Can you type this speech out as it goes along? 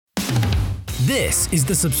This is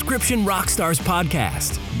the Subscription Rockstars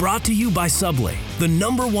podcast, brought to you by Subly, the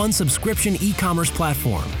 #1 subscription e-commerce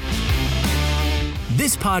platform.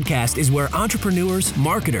 This podcast is where entrepreneurs,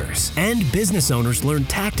 marketers, and business owners learn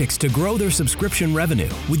tactics to grow their subscription revenue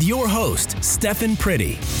with your host, Stefan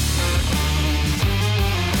Pretty.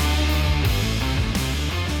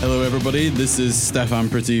 Hello everybody, this is Stefan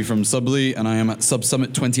Pretty from Subly, and I am at Sub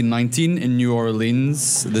Summit 2019 in New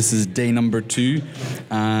Orleans. This is day number 2,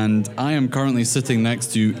 and I am currently sitting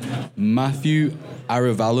next to Matthew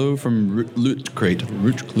Arevalo from Loot Crate.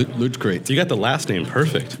 Loot Crate. You got the last name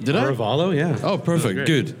perfect. Did I? Arevalo, yeah. Oh, perfect,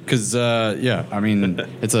 good. Because I mean,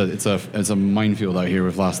 it's a minefield out here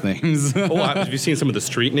with last names. Have you seen some of the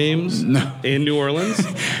street names in New Orleans?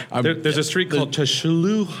 There's a street called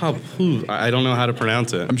Chashalu. I don't know how to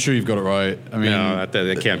pronounce it. I'm sure you've got it right. I mean, no,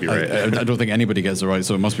 that can't be right. I don't think anybody gets it right,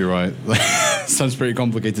 so it must be right. Sounds pretty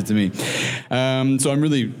complicated to me. So I'm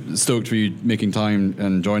really stoked for you making time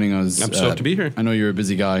and joining us. I'm stoked to be here. I know you're a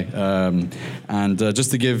busy guy. And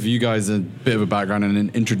just to give you guys a bit of a background and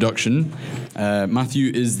an introduction, Matthew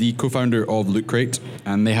is the co-founder of Loot Crate,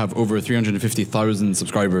 and they have over 350,000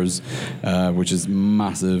 subscribers, which is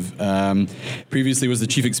massive. Previously was the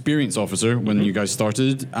Chief Experience Officer when you guys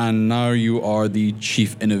started, and now you are the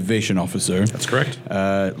Chief Innovation Officer. That's correct.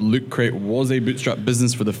 Loot Crate was a bootstrap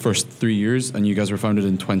business for the first 3 years, and you guys were founded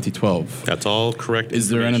in 2012. That's all correct. Is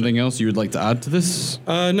there anything else you would like to add to this?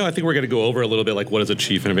 No, I think we're going to go over a little bit like what is a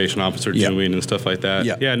Chief Innovation Officer doing and stuff like that.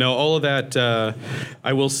 Yeah, no, all of that,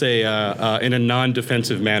 I will say in a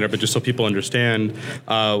non-defensive manner, but just so people understand,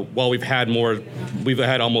 while we've had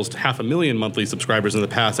almost 500,000 monthly subscribers in the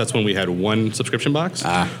past. That's when we had one subscription box.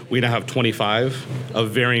 We now have 25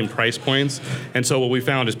 of varying price points. And so what we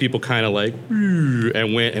found is people kind of like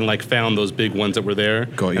and went and like found those big ones that were there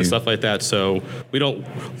and stuff like that. So we don't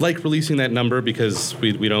like releasing that number because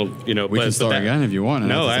we don't, We can start again if you want.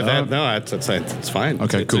 It's fine.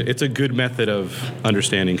 Okay, cool. It's a good method of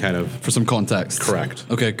understanding kind of. For some context. Correct.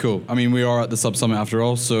 Okay, cool. I mean, we are at the Sub Summit after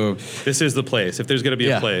all, so. This is the place. If there's going to be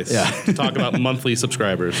a place to talk about monthly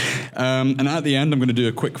subscribers. And at the end, I'm going to do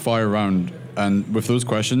a quick fire round. And with those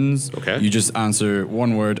questions, you just answer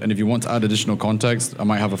one word. And if you want to add additional context, I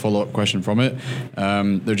might have a follow-up question from it.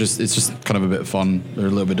 It's just kind of a bit of fun. They're a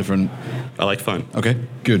little bit different. I like fun. Okay,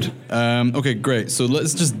 good. Okay, great. So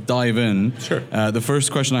let's just dive in. Sure. The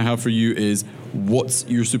first question I have for you is, what's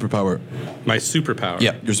your superpower? My superpower?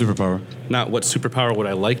 Yeah, your superpower. Not what superpower would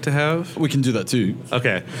I like to have? We can do that too.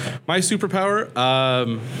 Okay. My superpower,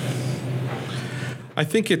 I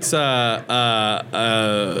think it's an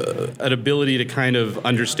ability to kind of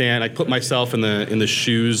understand. I put myself in the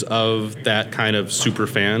shoes of that kind of super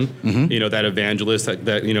fan, that evangelist,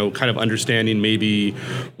 that kind of understanding maybe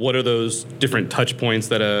what are those different touch points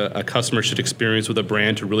that a customer should experience with a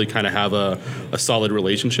brand to really kind of have a solid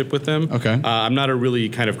relationship with them. Okay. I'm not a really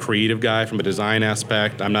kind of creative guy from a design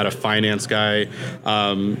aspect. I'm not a finance guy.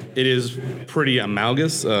 It is pretty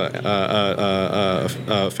analogous, ephemeral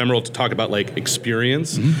to talk about like experience.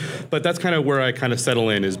 But that's kind of where I kind of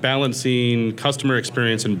settle in, is balancing customer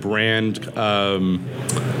experience and brand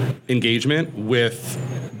engagement with,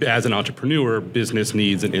 as an entrepreneur, business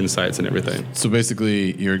needs and insights and everything. So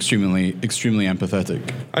basically, you're extremely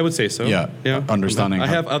empathetic. I would say so. Yeah. Understanding. I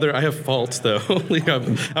have faults though.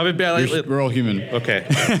 We're all human. Okay.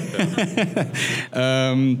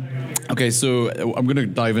 Okay, so I'm going to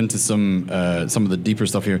dive into some of the deeper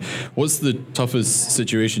stuff here. What's the toughest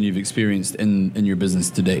situation you've experienced in your business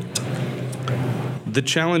to date? The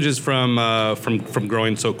challenges from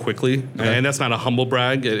growing so quickly, and that's not a humble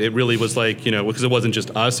brag. It really was like, because it wasn't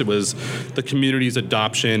just us; it was the community's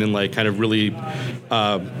adoption and like kind of really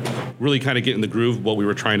kind of get in the groove of what we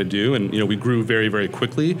were trying to do. And we grew very, very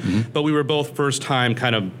quickly. But we were both first-time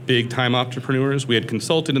kind of big-time entrepreneurs. We had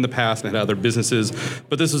consulted in the past and had other businesses,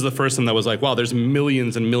 but this was the first one that was like, wow, there's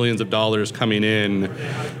millions and millions of dollars coming in.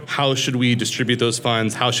 How should we distribute those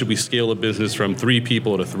funds? How should we scale a business from 3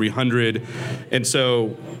 people to 300? And so,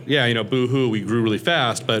 boo-hoo, we grew really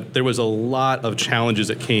fast, but there was a lot of challenges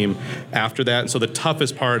that came after that. And so the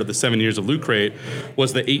toughest part of the 7 years of Loot Crate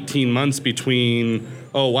was the 18 months between,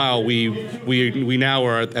 oh, wow, we now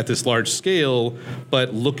are at this large scale,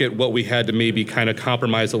 but look at what we had to maybe kind of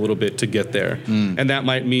compromise a little bit to get there. And that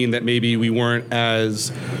might mean that maybe we weren't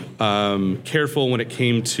as careful when it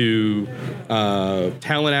came to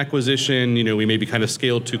talent acquisition. We maybe kind of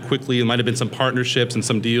scaled too quickly. There might have been some partnerships and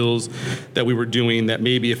some deals that we were doing that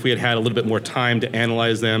maybe if we had a little bit more time to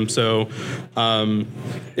analyze them. So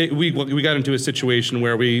we got into a situation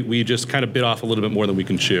where we just kind of bit off a little bit more than we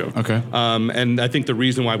can chew. Okay. And I think the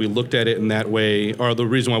reason why we looked at it in that way, or the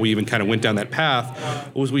reason why we even kind of went down that path,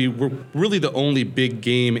 was we were really the only big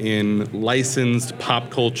game in licensed pop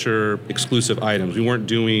culture exclusive items. We weren't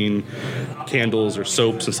doing candles or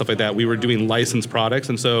soaps and stuff like that. We were doing licensed products.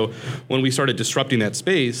 And so when we started disrupting that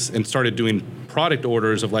space and started doing product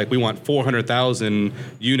orders of like, we want 400,000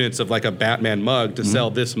 units of like a Batman mug to sell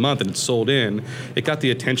this month, and it's sold in, it got the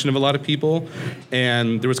attention of a lot of people,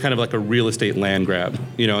 and there was kind of like a real estate land grab,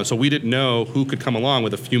 you know. So we didn't know who could come along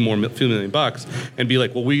with a few million bucks and be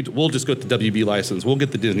like, well, we'll just go to the WB license, we'll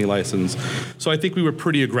get the Disney license. So I think we were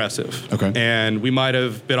pretty aggressive, and we might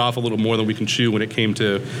have bit off a little more than we can chew when it came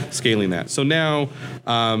to scaling that. So now,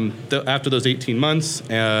 after those 18 months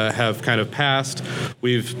have kind of passed,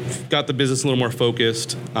 we've got the business a little more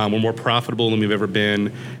focused. We're more profitable than we've ever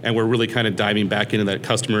been, and we're really kind of diving back into that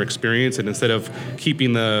customer experience. And instead of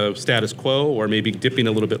keeping the status quo or maybe dipping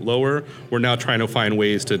a little bit lower, we're now trying to find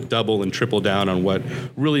ways to double and triple down on what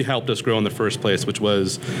really helped us grow in the first place, which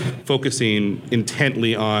was focusing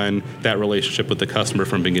intently on that relationship with the customer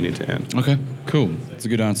from beginning to end. Okay, cool. It's a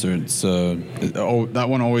good answer. It's that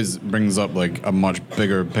one always brings up like a much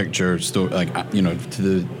bigger picture, like, you know,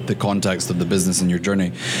 to the context of the business and your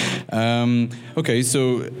journey. Okay,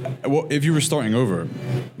 so if you were starting over,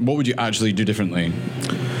 what would you actually do differently?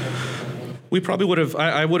 We probably would have.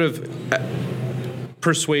 I would have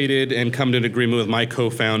persuaded and come to an agreement with my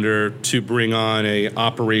co-founder to bring on a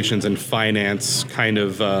operations and finance kind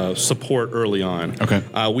of support early on. Okay.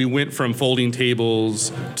 We went from folding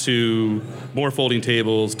tables to more folding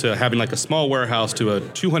tables to having like a small warehouse to a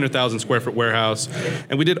 200,000 square foot warehouse.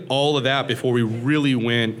 And we did all of that before we really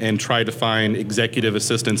went and tried to find executive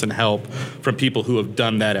assistance and help from people who have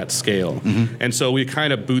done that at scale. Mm-hmm. And so we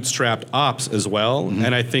kind of bootstrapped ops as well. Mm-hmm.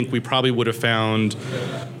 And I think we probably would have found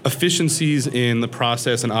efficiencies in the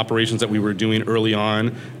process and operations that we were doing early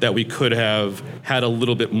on that we could have had a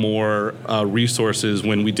little bit more resources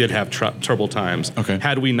when we did have troubled times. Okay.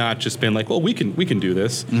 Had we not just been like, well, we can do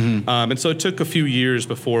this. Mm-hmm. And so it took a few years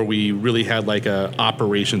before we really had like a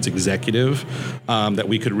operations executive that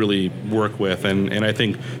we could really work with. And I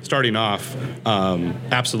think starting off,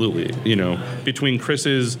 absolutely, you know, between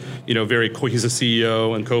Chris's, you know, he's a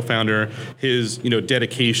CEO and co-founder, his, you know,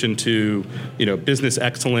 dedication to, you know, business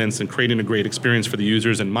excellence and creating a great experience for the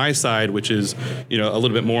users, and my side, which is, you know, a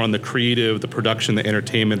little bit more on the creative, the production, the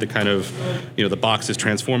entertainment, the kind of, you know, the boxes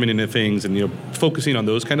transforming into things, and, you know, focusing on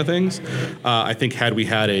those kind of things. I think had we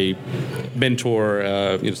had a mentor,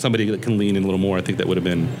 you know, somebody that can lean in a little more, I think that would have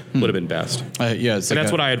been best. Yeah, and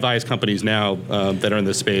that's what I advise companies now that are in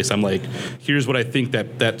this space. I'm like, here's what I think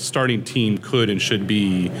that starting team could and should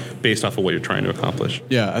be based off of what you're trying to accomplish.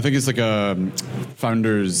 Yeah, I think it's like a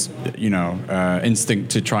founder's, you know,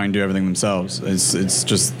 instinct to try and do everything themselves.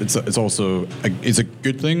 It's also it's a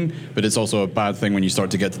good thing, but it's also a bad thing when you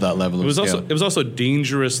start to get to that level of scale. It was also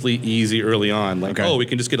dangerously easy early on. Like, we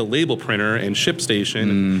can just get a label printer and ShipStation,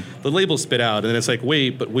 and the labels spit out, and then it's like,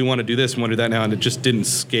 wait, but we want to do this, we want to do that now, and it just didn't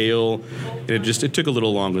scale. It took a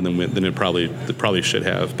little longer than it probably should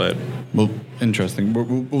have. But well, interesting.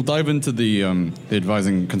 We'll dive into the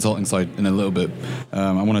advising consulting side in a little bit.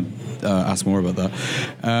 I want to ask more about that.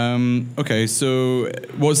 Okay, so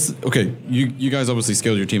you guys obviously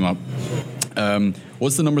scaled your team up.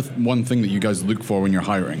 What's the number one thing that you guys look for when you're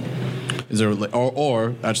hiring? Is there,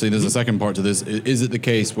 or actually, there's a second part to this. Is it the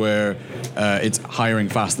case where it's hiring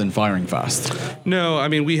fast and firing fast? No, I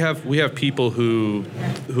mean we have people who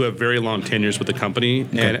have very long tenures with the company,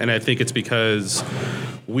 and I think it's because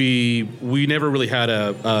we never really had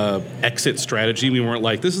a exit strategy. We weren't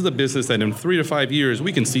like, this is a business that in 3 to 5 years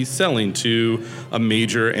we can see selling to a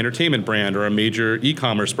major entertainment brand or a major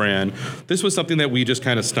e-commerce brand. This was something that we just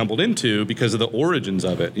kind of stumbled into because of the origins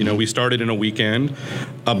of it. You know, we started in a weekend.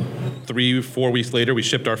 3-4 weeks later, we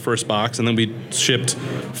shipped our first box, and then we shipped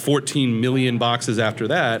 14 million boxes after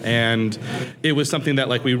that. And it was something that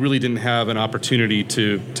like we really didn't have an opportunity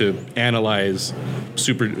to analyze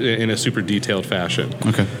in a super detailed fashion.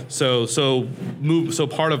 Okay. So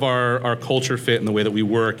part of our culture fit and the way that we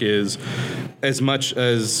work is, as much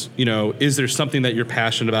as, you know, is there something that you're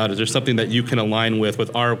passionate about? Is there something that you can align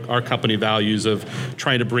with our company values of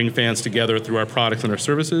trying to bring fans together through our products and our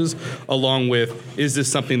services, along with, is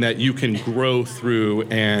this something that you can grow through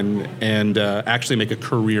and actually make a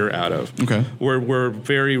career out of? Okay. We're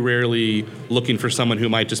very rarely looking for someone who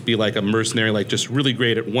might just be like a mercenary, like just really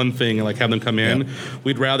great at one thing and like have them come in. Yeah.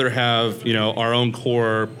 We'd rather have, you know, our own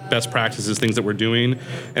core best practices, things that we're doing,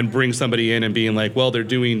 and bring somebody in and being like, well, they're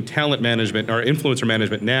doing talent management or influencer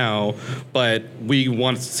management now, but we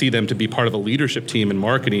want to see them to be part of a leadership team in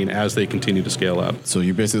marketing as they continue to scale up. So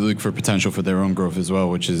you basically look for potential for their own growth as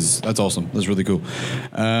well, that's awesome. That's really cool.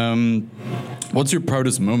 What's your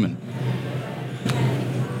proudest moment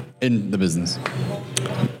in the business?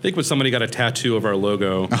 I think when somebody got a tattoo of our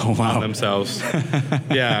logo on themselves.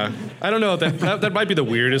 Yeah. I don't know. That might be the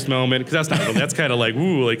weirdest moment, because that's kind of like,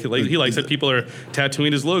 ooh, like he likes that people are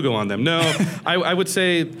tattooing his logo on them. No, I would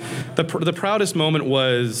say the proudest moment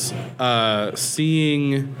was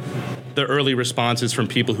seeing the early responses from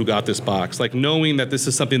people who got this box. Like knowing that this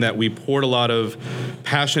is something that we poured a lot of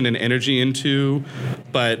passion and energy into,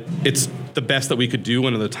 but it's the best that we could do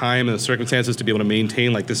under the time and the circumstances to be able to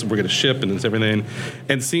maintain, like, this is, we're going to ship and this everything.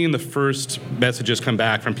 And seeing the first messages come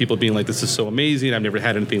back from people being like, this is so amazing, I've never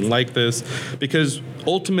had anything like this. Because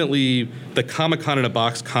ultimately, the Comic-Con in a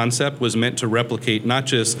Box concept was meant to replicate not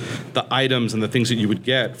just the items and the things that you would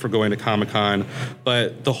get for going to Comic-Con,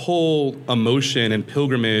 but the whole emotion and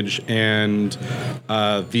pilgrimage and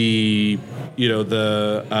the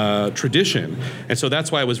tradition. And so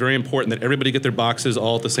that's why it was very important that everybody get their boxes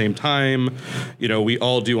all at the same time. We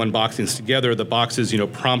all do unboxings together. The boxes,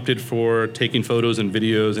 prompted for taking photos and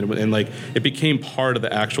videos, and like it became part of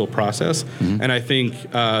the actual process. Mm-hmm. And I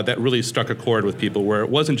think that really struck a chord with people, where it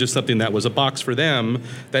wasn't just something that was a box for them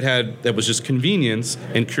that was just convenience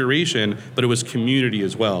and curation, but it was community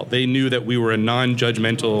as well. They knew that we were a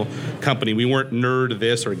non-judgmental company. We weren't nerd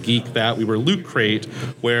this or geek that. We were Loot Crate,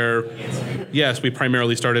 where yes, we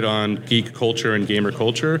primarily started on geek culture and gamer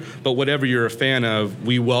culture, but whatever you're a fan of,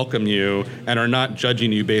 we welcome you and are not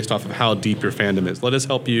judging you based off of how deep your fandom is. Let us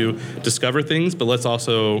help you discover things, but let's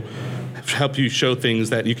also help you show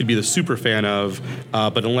things that you could be the super fan of,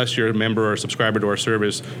 but unless you're a member or a subscriber to our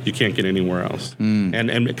service, you can't get anywhere else.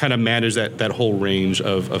 And kind of manage that whole range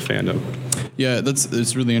of fandom. Yeah,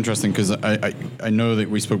 it's really interesting, because I know that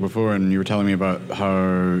we spoke before and you were telling me about how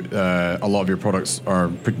a lot of your products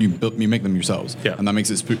you make them yourselves, and that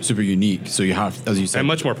makes it super unique. So you have, as you said, and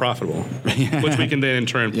much more profitable, which we can then in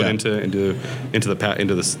turn put into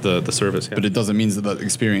the service. Yeah. But it doesn't mean that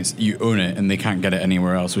experience, you own it and they can't get it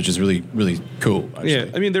anywhere else, which is really cool. Actually. Yeah,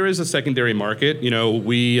 I mean, there is a secondary market.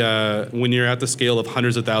 When you're at the scale of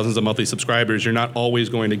hundreds of thousands of monthly subscribers, you're not always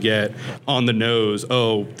going to get on the nose,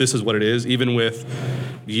 oh, this is what it is. Even with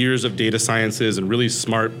years of data sciences and really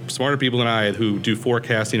smarter people than I who do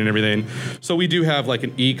forecasting and everything. So we do have like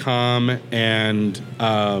an e-com and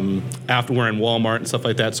after we're in Walmart and stuff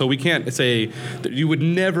like that. So we can't say that you would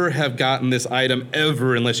never have gotten this item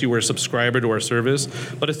ever unless you were a subscriber to our service.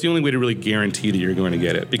 But it's the only way to really guarantee that you're going to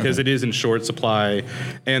get it, because it is in short supply.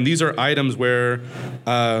 And these are items where,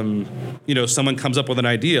 someone comes up with an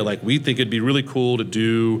idea. Like, we think it'd be really cool to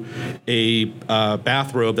do a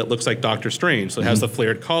bathrobe that looks like Doctor Strange. So it has the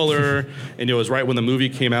flared collar, and it was right when the movie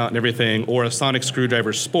came out and everything, or a sonic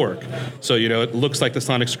screwdriver spork. So, it looks like the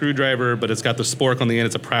sonic screwdriver, but it's got the spork on the end.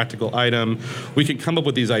 It's a practical item. We can come up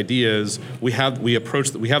with these ideas. We have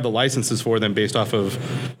the licenses for them based off of,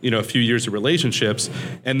 a few years of relationships.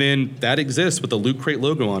 And then that exists with the Loot Crate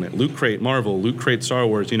logo on it. Loot Crate Marvel, Loot Crate Star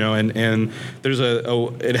Wars, and there's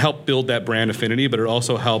it helped build that brand affinity, but it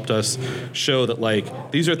also helped us show that,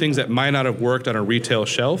 like, these are things that might not have worked on a retail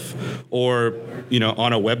shelf or,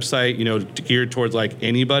 on a website, geared towards like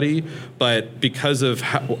anybody, but because of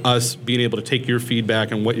us being able to take your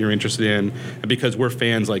feedback and what you're interested in, and because we're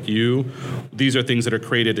fans like you, these are things that are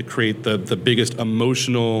created to create the biggest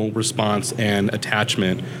emotional response and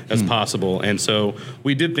attachment as possible. And so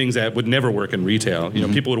we did things that would never work in retail.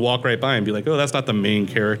 People would walk right by and be like, oh, that's not the main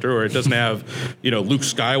character, or it doesn't have, Luke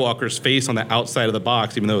Skywalker's face on the outside of the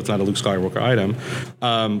box, even though it's not a Luke Skywalker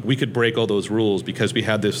item. We could break all those rules because we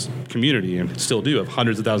had this community, and still do, of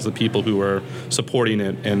hundreds of thousands of people who are supporting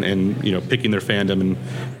it and picking their fandom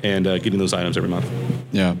and getting those items every month.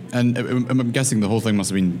 Yeah, and I'm guessing the whole thing must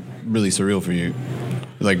have been really surreal for you,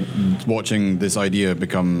 like watching this idea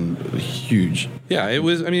become huge. Yeah, it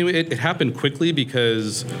was. I mean, it happened quickly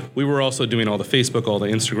because we were also doing all the Facebook, all the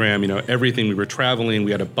Instagram, everything. We were traveling.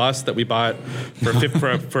 We had a bus that we bought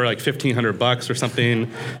for like $1,500 or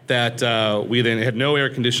something. That we then had no air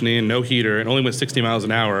conditioning, no heater, and only went 60 miles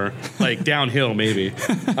an hour, like downhill maybe.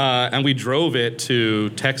 And we drove it to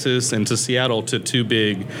Texas and to Seattle to two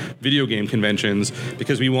big video game conventions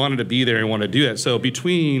because we wanted to be there and wanted to do that. So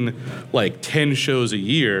between like 10 shows a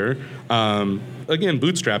year. Again,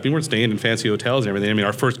 bootstrapping. We weren't staying in fancy hotels and everything. I mean,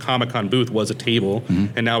 our first Comic-Con booth was a table,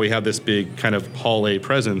 and now we have this big kind of Hall A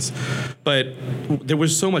presence. But there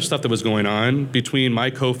was so much stuff that was going on between my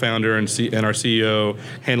co-founder and our CEO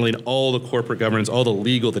handling all the corporate governance, all the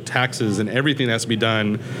legal, the taxes, and everything that has to be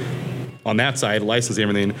done on that side, licensing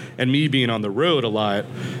everything, and me being on the road a lot,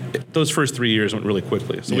 those first 3 years went really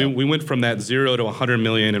quickly. So we went from that 0 to 100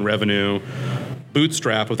 million in revenue,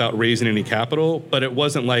 bootstrapped without raising any capital, but it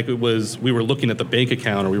wasn't like we were looking at the bank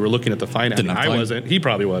account or we were looking at the finance. I wasn't. He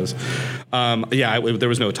probably was. There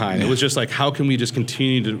was no time. It was just like, how can we just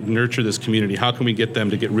continue to nurture this community? How can we get them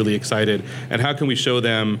to get really excited? And how can we show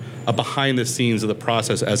them a behind the scenes of the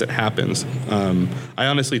process as it happens? I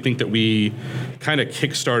honestly think that we kind of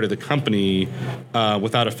kickstarted the company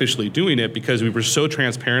without officially doing it because we were so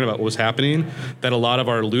transparent about what was happening that a lot of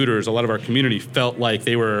our looters, a lot of our community felt like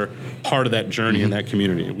they were part of that journey in that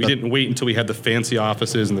community. We didn't wait until we had the fancy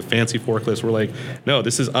offices and the fancy forklifts. We're like, no,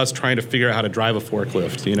 this is us trying to figure out how to drive a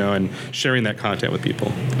forklift, and sharing that content with people.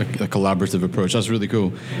 A collaborative approach. That's really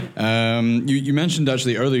cool. You mentioned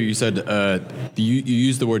actually earlier, you said you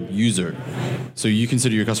used the word user. So you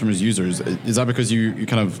consider your customers users. Is that because you're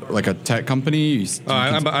kind of like a tech company?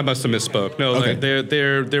 I must have misspoke. No, okay.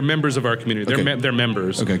 They're members of our community. They're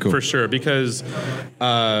members, okay, cool. For sure, because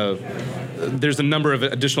there's a number of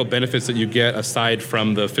additional benefits that you get aside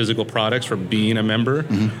from the physical products from being a member,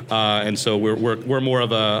 and so we're more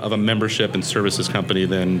of a membership and services company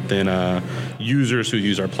than users who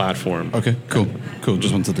use our platform. Okay, cool.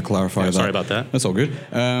 Just wanted to clarify that. Sorry about that. That's all good.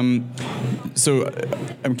 So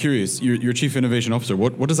I'm curious. You're Chief Innovation Officer.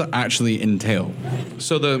 What does that actually entail?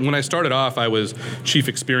 So when I started off, I was Chief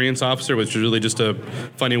Experience Officer, which is really just a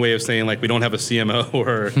funny way of saying like we don't have a CMO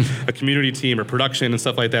or a community team or production and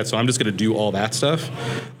stuff like that. So I'm just going to do all that stuff.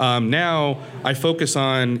 Now I focus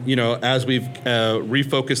on, as we've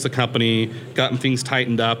refocused the company, gotten things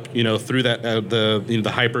tightened up, through that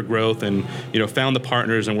the hyper growth, and found the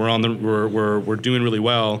partners, and we're doing really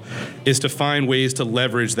well, is to find ways to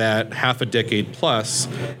leverage that half a decade plus,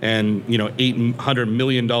 and $800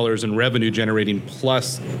 million in revenue generating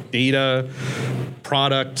plus data,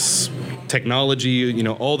 products, technology,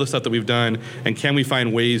 all the stuff that we've done, and can we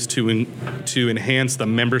find ways to enhance the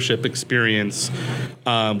membership experience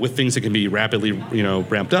with things that can be rapidly,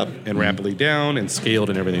 ramped up and rapidly down and scaled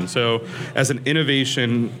and everything. So as an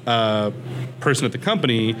innovation person at the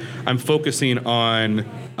company, I'm focusing on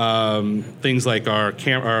things like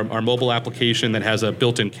our mobile application that has a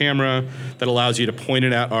built-in camera that allows you to point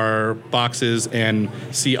it at our boxes and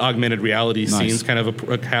see augmented reality scenes kind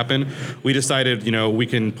of happen. We decided, we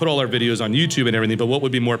can put all our videos on YouTube and everything, but what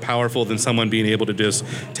would be more powerful than someone being able to just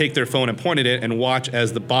take their phone and point at it and watch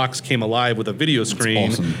as the box came alive with a video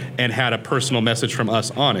screen and had a personal message from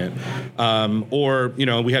us on it. Or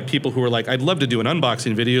we had people who were like, I'd love to do an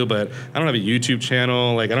unboxing video, but I don't have a YouTube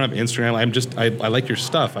channel, I don't have Instagram. I like your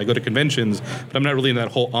stuff. I go to conventions, but I'm not really in that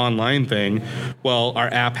whole online thing. Well, our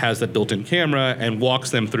app has that built-in camera and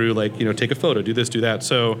walks them through, take a photo, do this, do that.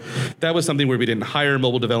 So that was something where we didn't hire a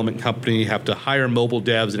mobile development company, have to hire mobile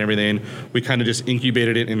devs and everything. We kind of just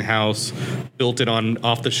incubated it in-house, built it on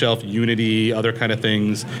off-the-shelf Unity, other kind of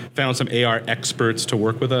things, found some AR experts to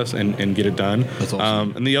work with us and get it done. That's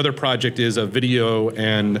awesome. And the other project is a video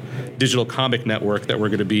and digital comic network that we're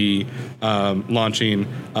going to be launching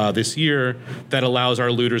this year that allows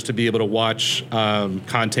our looters to be able to watch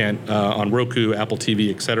content on Roku, Apple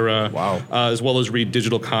TV, etc. Wow. As well as read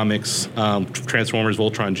digital comics, Transformers,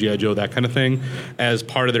 Voltron, G.I. Joe, that kind of thing, as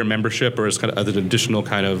part of their membership or as kind of an additional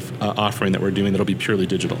kind of offering that we're doing that'll be purely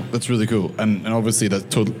digital. That's really cool, and obviously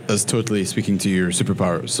that's totally speaking to your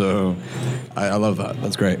superpower. So I love that.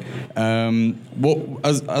 That's great.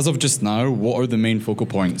 As of just now, what are the main focal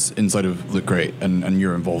points inside of Loot Crate and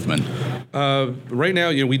your involvement? Right now,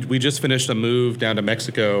 we just finished a move down to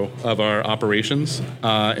Mexico of our operations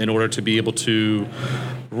in order to be able to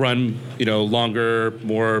run, longer,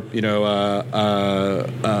 more,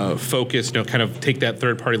 focused, kind of take that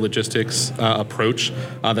third-party logistics approach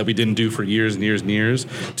that we didn't do for years and years and years,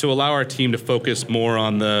 to allow our team to focus more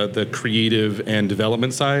on the creative and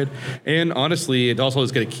development side. And honestly, it also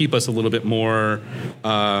is going to keep us a little bit more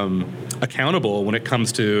accountable when it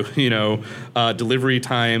comes to, delivery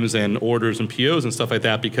times and orders and POs and stuff like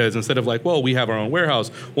that, because instead of we have our own warehouse,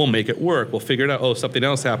 we'll make it work, we'll figure it out, something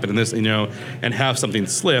else happened in this, and have something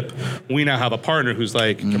slip, we now have a partner who's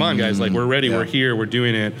like, come on guys, we're ready, we're here, we're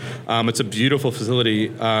doing it. It's a beautiful facility.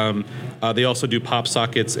 They also do pop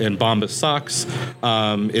sockets and Bombas socks.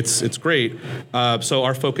 It's great. So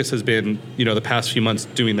our focus has been, the past few months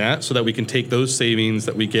doing that so that we can take those savings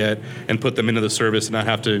that we get and put them into the service and not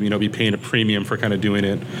have to, be paying a premium for kind of doing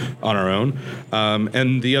it on our own.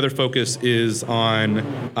 And the other focus is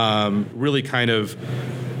on really kind of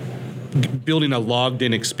building a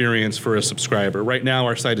logged-in experience for a subscriber. Right now,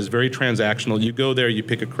 our site is very transactional. You go there, you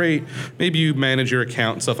pick a crate, maybe you manage your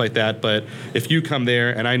account and stuff like that, but if you come there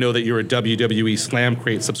and I know that you're a WWE Slam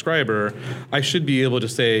Crate subscriber, I should be able to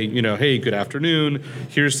say, hey, good afternoon,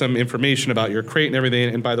 here's some information about your crate and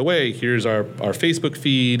everything, and by the way, here's our Facebook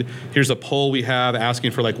feed, here's a poll we have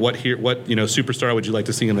asking for what superstar would you like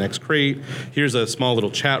to see in the next crate, here's a small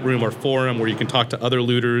little chat room or forum where you can talk to other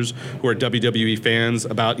looters who are WWE fans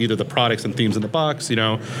about either the products and themes in the box,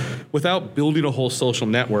 without building a whole social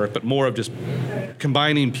network, but more of just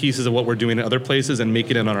combining pieces of what we're doing in other places and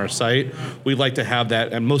making it on our site. We'd like to have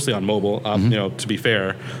that, and mostly on mobile, to be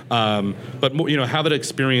fair, but have an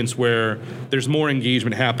experience where there's more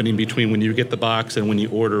engagement happening between when you get the box and when you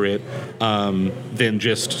order it than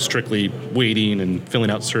just strictly waiting and filling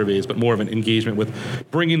out surveys, but more of an engagement with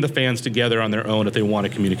bringing the fans together on their own if they want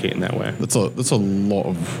to communicate in that way. That's a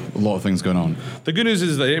lot of things going on. The good news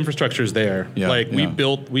is the infrastructure is there. Yeah,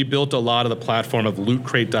 we built a lot of the platform of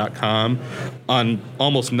LootCrate.com on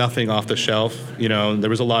almost nothing off the shelf. There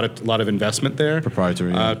was a lot of investment there,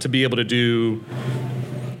 proprietary, to be able to do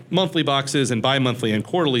monthly boxes and bi-monthly and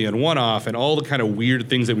quarterly and one-off and all the kind of weird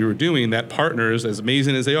things that we were doing that partners, as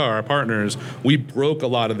amazing as they are, our partners, we broke a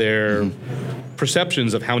lot of their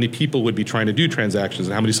perceptions of how many people would be trying to do transactions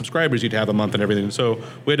and how many subscribers you'd have a month and everything. So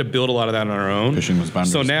we had to build a lot of that on our own. Pushing those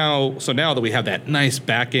boundaries. So now that we have that nice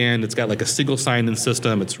back end, it's got like a single sign-in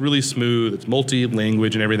system, it's really smooth, it's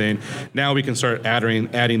multi-language and everything, now we can start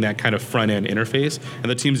adding that kind of front-end interface, and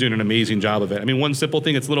the team's doing an amazing job of it. I mean, one simple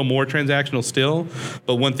thing, it's a little more transactional still,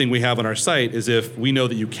 but one thing we have on our site is if we know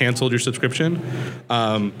that you canceled your subscription,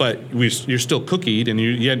 but you're still cookied and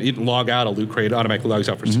you didn't log out of Loot Crate, automatically logs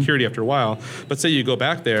out for security after a while, but say you go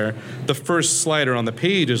back there, the first slider on the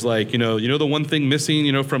page is like, the one thing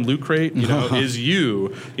missing, from Loot Crate, is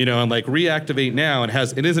you, and like reactivate now, and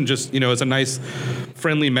it isn't just, it's a nice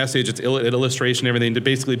friendly message, it's illustration, everything, to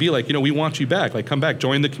basically be like, we want you back, like come back,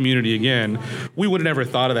 join the community again. We would have never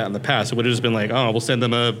thought of that in the past. It would have just been like, oh, we'll send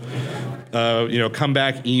them a come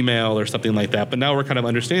back email or something like that. But now we're kind of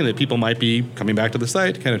understanding that people might be coming back to the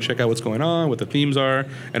site to kind of check out what's going on, what the themes are,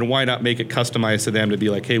 and why not make it customized to them to be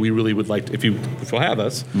like, hey, we really would like to, if you'll have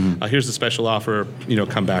us, here's the special offer,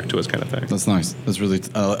 come back to us kind of thing. That's nice. That's really,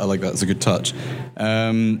 I like that. It's a good touch.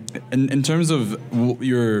 In terms of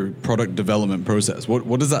your product development process,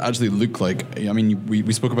 what does that actually look like? I mean,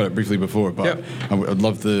 we spoke about it briefly before, but yep. I'd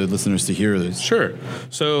love the listeners to hear this. Sure.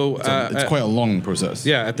 So it's quite a long process.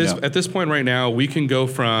 Yeah. At this point right now, we can go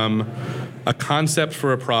from a concept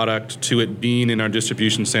for a product to it being in our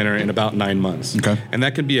distribution center in about 9 months. Okay. And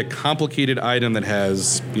that can be a complicated item that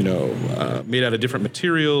has, made out of different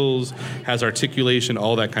materials, has articulation,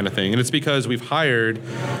 all that kind of thing. And it's because we've hired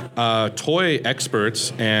toy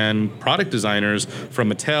experts and product designers from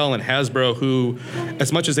Mattel and Hasbro who,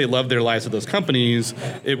 as much as they love their lives at those companies,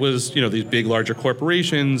 it was, these big, larger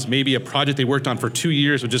corporations, maybe a project they worked on for 2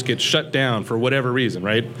 years would just get shut down for whatever reason,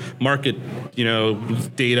 right? Market,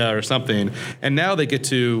 data or something. And now they get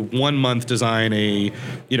to 1 month design a,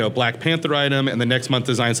 Black Panther item, and the next month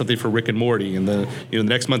design something for Rick and Morty, and the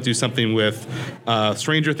next month do something with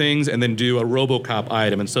Stranger Things, and then do a RoboCop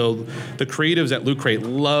item. And so the creatives at Loot Crate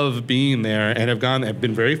love being there and have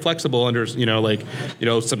been very flexible under,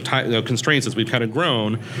 some time, constraints as we've kind of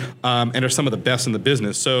grown, and are some of the best in the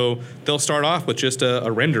business. So they'll start off with just a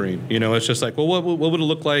rendering. It's just like, well, what would it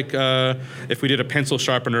look like if we did a pencil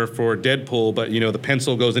sharpener for Deadpool, but the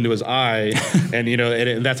pencil goes into his eye,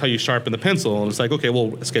 and that's how you sharpen the pencil. And it's like, okay,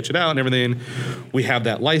 we'll sketch it out and everything. We have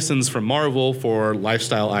that license from Marvel for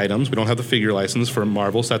lifestyle items. We don't have the figure license for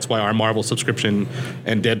Marvel, so that's why our Marvel subscription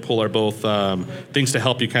and Deadpool are both things to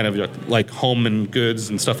help you kind of like home and goods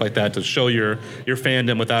and stuff like that to show your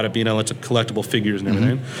fandom without it being a bunch of collectible figures and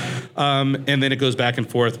everything. And then it goes back and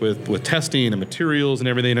forth with testing and materials and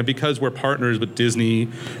everything. And because we're partners with Disney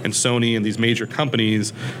and Sony and these major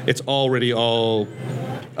companies, it's already all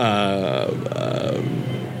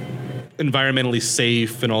environmentally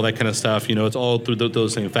safe and all that kind of stuff. It's all through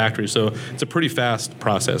those same factories. So it's a pretty fast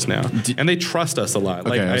process now. And they trust us a lot.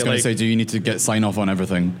 Okay, I was going to say, do you need to get sign off on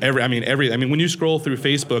everything? I mean, when you scroll through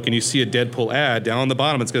Facebook and you see a Deadpool ad, down on the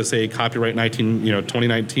bottom it's going to say copyright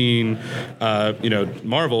 2019,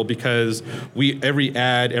 Marvel, because every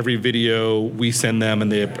ad, every video, we send them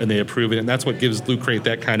and they approve it. And that's what gives Loot Crate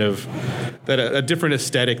that kind of a different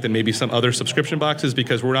aesthetic than maybe some other subscription boxes,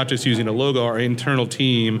 because we're not just using a logo. Our internal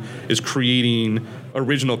team is just creating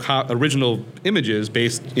original images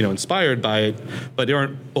based, inspired by it, but they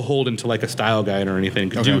aren't beholden to like a style guide or anything.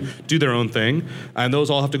 Do their own thing, and those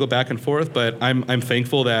all have to go back and forth. But I'm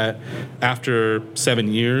thankful that after 7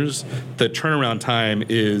 years, the turnaround time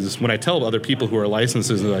is, when I tell other people who are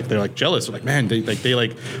licenses, they're like jealous. They're like, man, they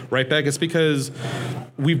write back. It's because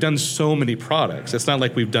we've done so many products. It's not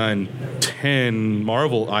like we've done 10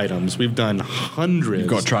 Marvel items. We've done hundreds.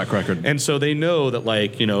 You've got a track record. And so they know that,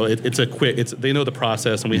 they know the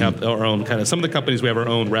process, and we have our own kind of, some of the companies, we have our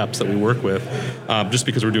own reps that we work with, just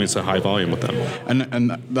because we're doing so high volume with them.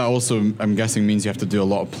 And that also, I'm guessing, means you have to do a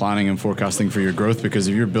lot of planning and forecasting for your growth, because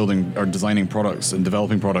if you're building or designing products and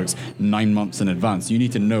developing products 9 months in advance, you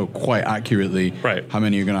need to know quite accurately how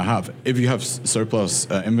many you're going to have. If you have surplus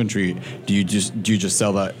inventory, do you just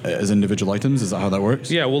sell that as individual items? Is that how that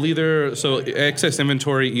works? Yeah, so excess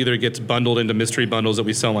inventory either gets bundled into mystery bundles that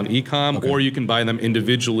we sell on e-com, or you can buy them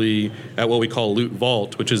individually at what we call Loot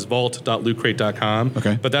Vault, which is vault.lootcrate.com.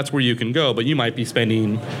 Okay. But that's where you can go. But you might be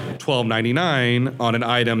spending $12.99 on an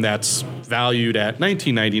item that's valued at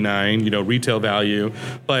 $19.99, retail value,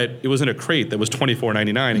 but it was in a crate that was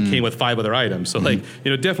 $24.99 and came with 5 other items. So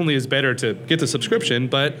definitely is better to get the subscription,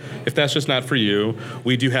 but if that's just not for you,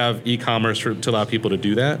 we do have e-commerce to allow people to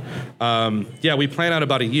do that. We plan out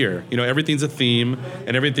about a year. Everything's a theme,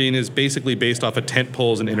 and everything is basically based off of tent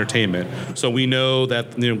poles and entertainment. So we know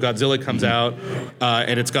that Godzilla comes out,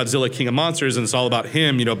 and it's Godzilla King of Monsters, and it's all about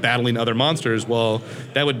him, battling other monsters. Well,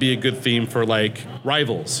 that would be a good theme for like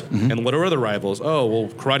rivals. And what are other rivals? Oh, well,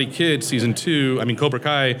 Karate Kid Cobra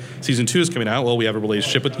Kai season 2 is coming out. Well, we have a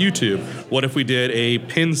relationship with YouTube. What if we did a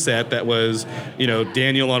pin set that was,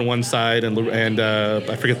 Daniel on one side and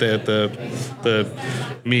I forget the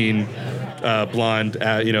mean blonde,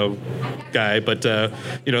 guy, but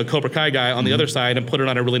Cobra Kai guy on the other side, and put it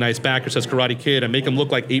on a really nice back that says Karate Kid, and make him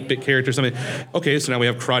look like 8-bit character or something. Okay, so now we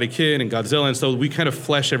have Karate Kid and Godzilla, and so we kind of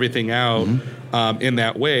flesh everything out in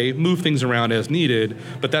that way, move things around as needed,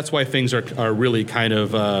 but that's why things are really kind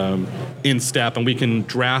of in step, and we can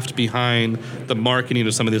draft behind the marketing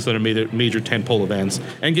of some of these other major tentpole events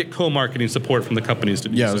and get co-marketing support from the companies to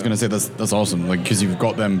do so. Yeah, I was going to say that's awesome, because you've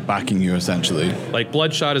got them backing you essentially. Like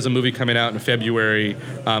Bloodshot is a movie coming out in February,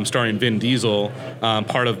 starring Vin Diesel,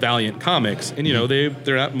 part of Valiant Comics, and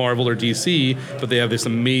they're not Marvel or DC, but they have this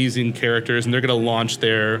amazing characters, and they're going to launch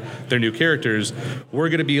their new characters. We're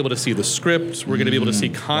going to be able to see the script. We're going to be able to see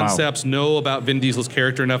concepts, know about Vin Diesel's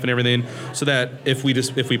character enough and everything, so that if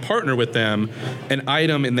we partner with them, an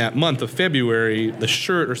item in that month of February, the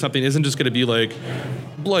shirt or something, isn't just going to be like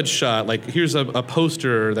Bloodshot, like here's a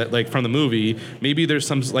poster that like from the movie. Maybe there's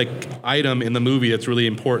some like item in the movie that's really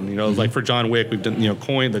important. Like for John Wick, we've done the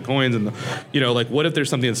coins and like what if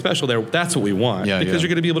there's something special there? That's what we want, because you're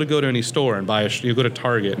going to be able to go to any store and buy you go to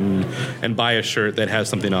Target and buy a shirt that has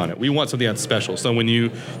something on it. We want something that's special. So when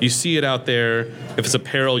you see it out there, if it's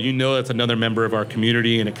apparel, that's another member of our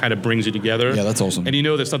community, and it kind of brings you together. Yeah, that's awesome. And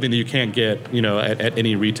there's something that you can't get at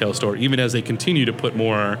any retail store, even as they continue to put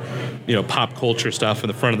more pop culture stuff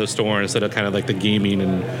in the front of the store instead of kind of like the gaming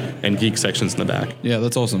and geek sections in the back. Yeah,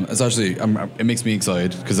 that's awesome. It's actually it makes me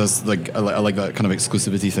excited, because that's like I like that kind of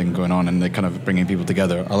exclusivity thing going on, and they kind of bringing people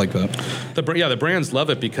together. I like that. The brands love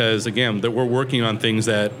it, because again, we're working on things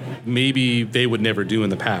that maybe they would never do in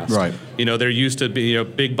the past. Right. They're used to be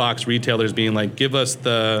big box retailers being like, give us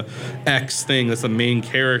the X thing that's the main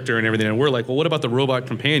character and everything, and we're like, well, what about the robot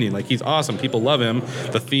companion? Like, he's awesome, people love him.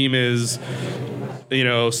 The theme is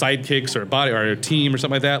sidekicks or body or a team or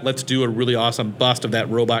something like that. Let's do a really awesome bust of that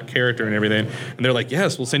robot character and everything. And they're like,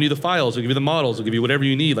 yes, we'll send you the files, we'll give you the models, we'll give you whatever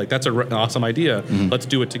you need. Like, that's an awesome idea. Let's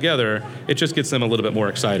do it together. It just gets them a little bit more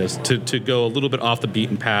excited to go a little bit off the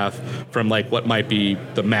beaten path from like what might be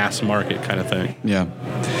the mass market kind of thing. Yeah,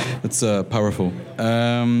 it's powerful.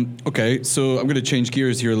 Okay, so I'm going to change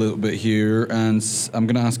gears here a little bit here, and I'm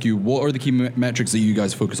going to ask you, what are the key metrics that you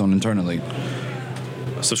guys focus on internally?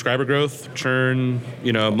 Subscriber growth, churn,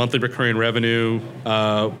 monthly recurring revenue,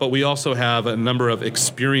 but we also have a number of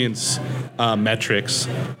experience metrics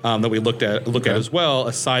that we look at as well,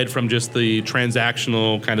 aside from just the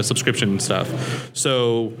transactional kind of subscription stuff.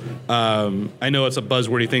 So I know it's a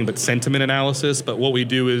buzzwordy thing, but sentiment analysis. But what we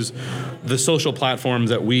do is the social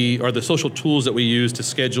platforms the social tools that we use to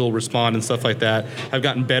schedule, respond, and stuff like that have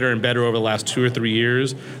gotten better and better over the last 2 or 3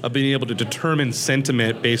 years of being able to determine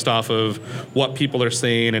sentiment based off of what people are saying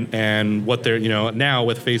saying and what they're, now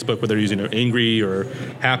with Facebook, where they're using angry or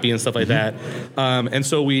happy and stuff like that. And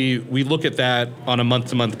so we look at that on a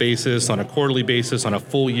month-to-month basis, on a quarterly basis, on a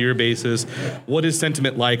full year basis. What is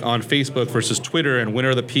sentiment like on Facebook versus Twitter, and when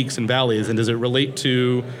are the peaks and valleys, and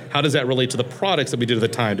how does that relate to the products that we did at the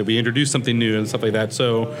time? Did we introduce something new and stuff like that?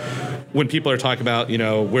 So when people are talking about,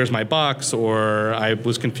 where's my box, or I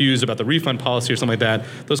was confused about the refund policy or something like that,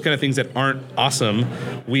 those kind of things that aren't awesome,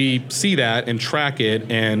 we see that and track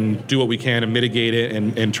it and do what we can to mitigate it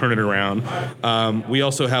and turn it around. We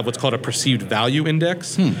also have what's called a perceived value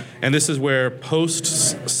index. And this is where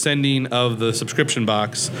post-sending of the subscription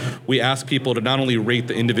box, we ask people to not only rate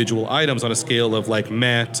the individual items on a scale of like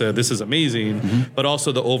meh to this is amazing, but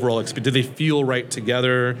also the overall experience. Did they feel right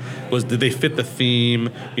together? Did they fit the theme?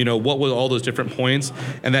 What were all those different points?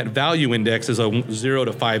 And that value index is a 0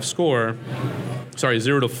 to 5 score. Sorry,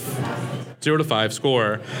 0 to 5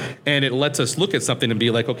 score, and it lets us look at something and be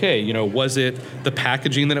like, okay, was it the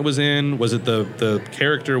packaging that it was in? Was it the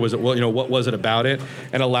character? Was it, what was it about it?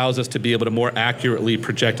 And allows us to be able to more accurately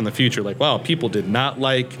project in the future. Like, wow, people did not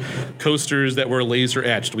like coasters that were laser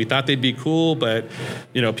etched. We thought they'd be cool, but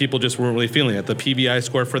people just weren't really feeling it. The PVI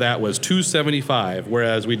score for that was 275,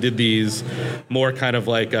 whereas we did these more kind of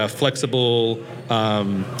like flexible,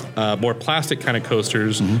 more plastic kind of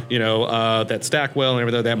coasters, that stack well and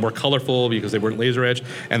everything, that more colorful because they weren't laser etched,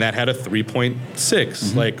 and that had a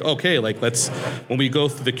 3.6. Like, okay, like when we go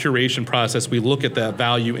through the curation process, we look at the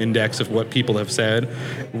value index of what people have said,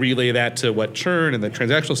 relay that to what churn and the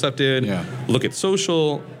transactional stuff did, look at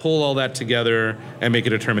social, pull all that together, and make a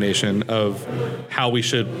determination of how we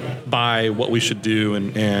should buy, what we should do,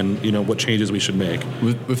 and what changes we should make.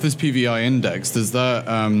 With this PVI index, does that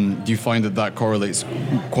do you find that correlates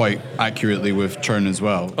quite accurately with churn as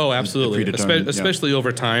well? Oh, absolutely. Especially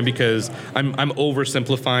over time, because I'm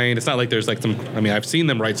oversimplifying. It's not like there's like I've seen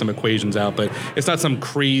them write some equations out, but it's not some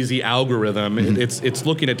crazy algorithm. It's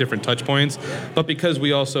looking at different touch points. But because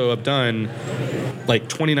we also have done like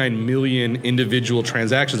 29 million individual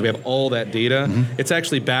transactions, we have all that data. It's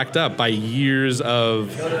actually backed up by years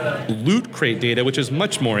of Loot Crate data, which is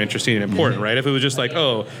much more interesting and important, right? If it was just like,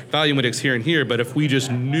 value index here and here, but if we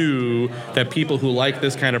just knew that people who like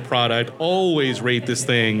this kind of product always rate this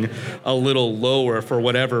thing a little lower for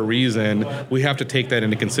whatever reason, we have to take that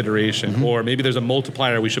into consideration. Or maybe there's a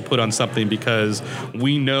multiplier we should put on something because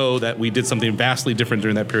we know that we did something vastly different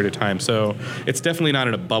during that period of time. So it's definitely not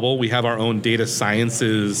in a bubble. We have our own data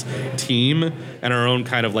sciences team and our own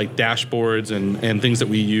kind of like dashboards and things that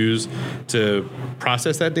we use to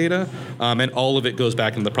process that data. And all of it goes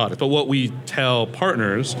back into the product. But what we tell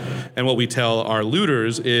partners and what we tell our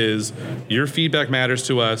looters is your feedback matters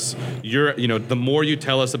to us. The more you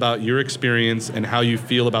tell us about your experience and how you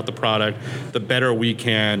feel about the product, the better we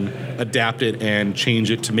can adapt it and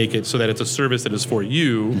change it to make it so that it's a service that is for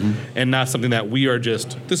you and not something that we are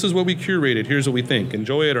just, this is what we curated, here's what we think,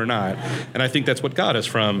 enjoy it or not. And I think that's what got us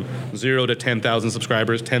from 0 to 10,000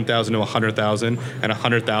 subscribers, 10,000 to 100,000, and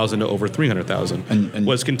 100,000 to over 300,000. And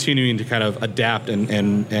was continuing to kind of adapt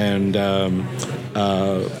and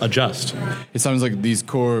adjust. It sounds like these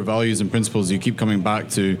core values and principles you keep coming back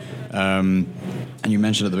to, and you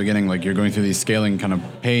mentioned at the beginning, like you're going through these scaling kind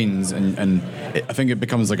of pains, and I think it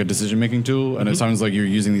becomes like a decision-making tool, and it sounds like you're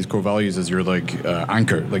using these core values as your like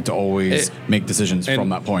anchor, like to always make decisions from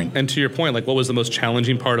that point. And to your point, like what was the most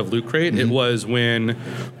challenging part of Loot Crate? It was when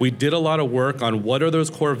we did a lot of work on what are those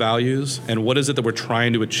core values and what is it that we're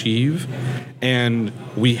trying to achieve, and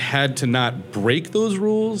we had to not break those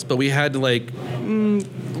rules, but we had to like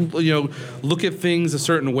look at things a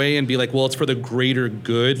certain way and be like, well, it's for the greater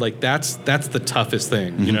good. Like that's the toughest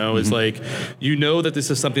thing, is like, that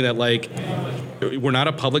this is something that like, we're not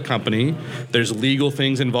a public company. There's legal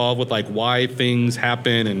things involved with like why things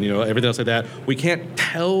happen and everything else like that. We can't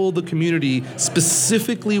tell the community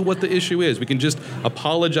specifically what the issue is. We can just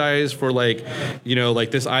apologize for like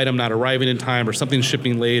this item not arriving in time or something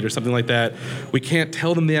shipping late or something like that. We can't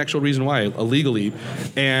tell them the actual reason why illegally,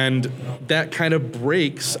 and that kind of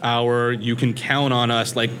breaks our you can count on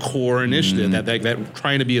us like core initiative that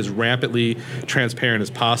trying to be as rampantly transparent as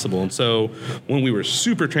possible. And so when we were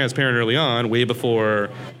super transparent early on, way before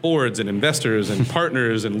boards and investors and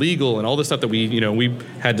partners and legal and all the stuff that we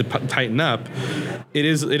had to tighten up, it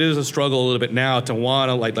is a struggle a little bit now to want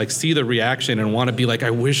to like see the reaction and want to be like,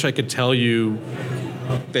 I wish I could tell you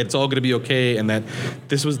that it's all going to be okay, and that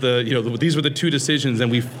this was these were the two decisions,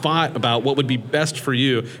 and we fought about what would be best for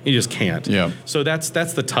you, and you just can't. Yeah. So that's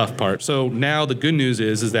the tough part. So now the good news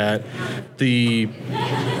is that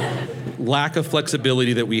lack of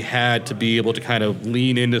flexibility that we had to be able to kind of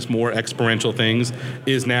lean into more experiential things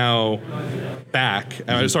is now back.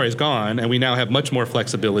 Is gone, and we now have much more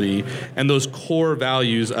flexibility. And those core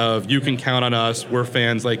values of you can count on us, we're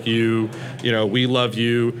fans like you, we love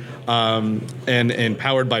you, and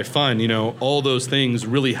powered by fun, all those things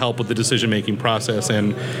really help with the decision-making process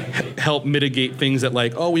and help mitigate things that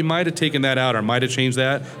like, oh, we might have taken that out or might have changed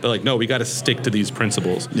that. But like, no, we got to stick to these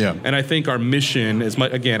principles. Yeah. And I think our mission is,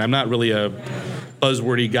 again, I'm not really a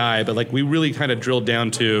buzzwordy guy, but like we really kind of drilled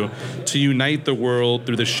down to unite the world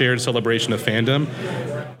through the shared celebration of fandom,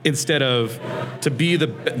 instead of to be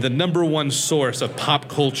the number one source of pop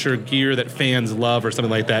culture gear that fans love or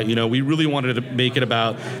something like that. We really wanted to make it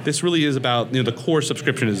about, this really is about, the core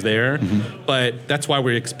subscription is there, but that's why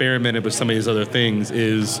we experimented with some of these other things.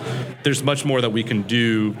 Is there's much more that we can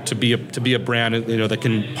do to be a brand, that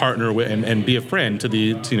can partner with and be a friend to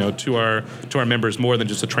the to our members more than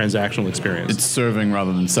just a transactional experience. It's serving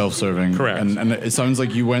rather than self-serving. Correct. And it sounds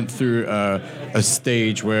like you went through a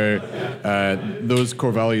stage where those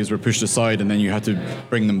core values were pushed aside, and then you had to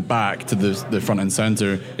bring them back to the front and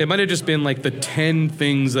center. It might have just been like the 10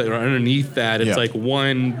 things that are underneath that. It's like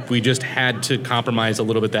one, we just had to compromise a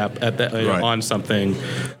little bit on something,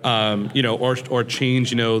 or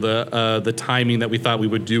change, the timing that we thought we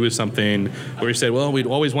would do with something, where we said, well, we'd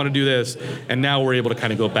always want to do this, and now we're able to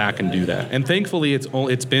kind of go back and do that. And thankfully,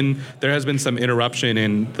 there has been some interruption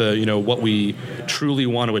in the what we truly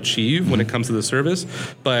want to achieve when it comes to the service,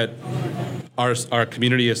 but our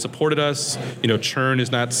community has supported us. Churn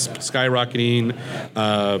is not skyrocketing.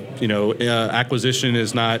 Acquisition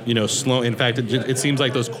is not slow. In fact, it seems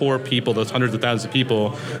like those core people, those hundreds of thousands of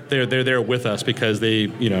people, they're there with us because they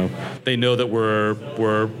know that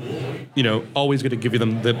we're always going to give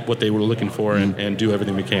them what they were looking for and do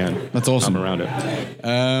everything we can. That's awesome. Around it.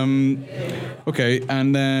 Okay,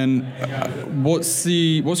 and then what's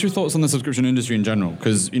your thoughts on the subscription industry in general?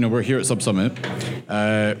 Because we're here at Sub Summit.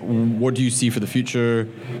 What do you see for the future?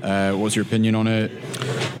 What's your opinion on it?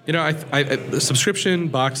 Subscription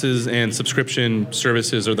boxes and subscription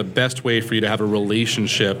services are the best way for you to have a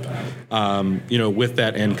relationship, with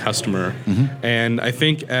that end customer. And I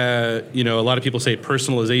think, a lot of people say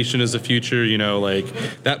personalization is the future. Like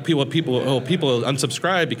that people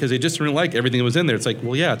unsubscribe because they just didn't like everything that was in there. It's like,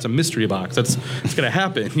 well, yeah, it's a mystery box. It's going to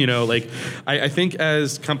happen. I think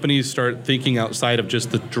as companies start thinking outside of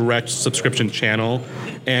just the direct subscription channel,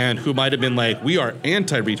 and who might have been like, we are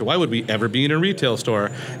anti-retail. Why would we ever be in a retail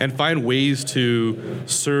store? And find ways to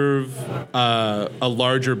serve a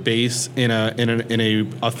larger base in a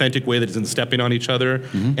authentic way that isn't stepping on each other,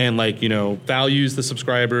 and values the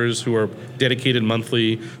subscribers who are dedicated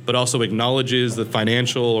monthly, but also acknowledges the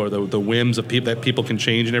financial or the whims of people that people can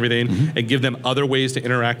change and everything, and give them other ways to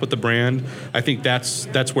interact with the brand. I think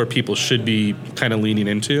that's where people should be kind of leaning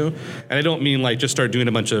into. And I don't mean like just start doing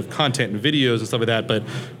a bunch of content and videos and stuff like that, but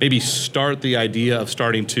maybe start the idea of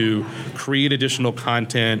starting to create additional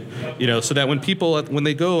content, so that when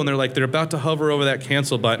they go and they're about to hover over that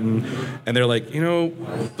cancel button, and they're like,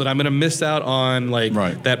 but I'm going to miss out on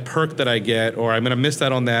that perk that I get, or I'm going to miss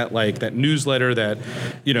out on that that newsletter that,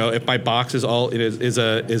 if my box is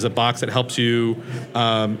a box that helps you,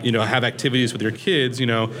 have activities with your kids,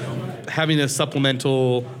 having a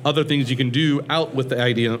supplemental other things you can do out with the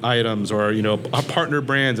items, or partner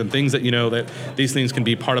brands and things that that these things can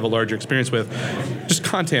be part of a larger experience with. Just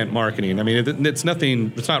content marketing. I mean, it's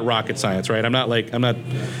nothing. It's not rocket science, right? I'm not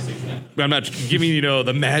giving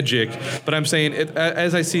the magic, but I'm saying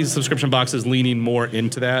as I see subscription boxes leaning more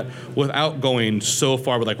into that without going so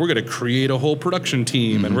far with we're going to create a whole production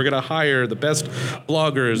team and we're going to hire the best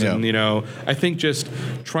bloggers, and I think just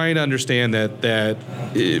trying to understand that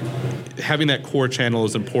having that core channel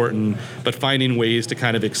is important, but finding ways to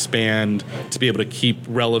kind of expand to be able to keep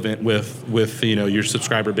relevant with your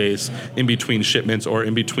subscriber base in between shipments or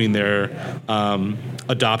in between their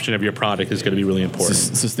adoption of your product is going to be really important.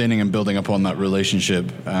 Sustaining and building upon that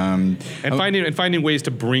relationship, and finding ways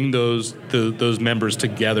to bring those members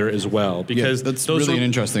together as well, because that's really an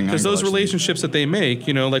interesting angle, because those relationships that they make,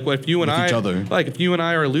 if you and if you and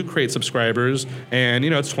I are Loot Crate subscribers, and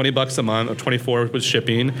it's $20 a month or $24 with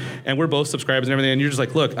shipping, and we're both subscribers and everything, and you're just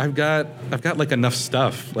like, look, I've got enough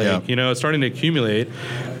stuff, it's starting to accumulate.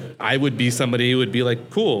 I would be somebody who would be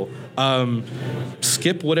like, cool,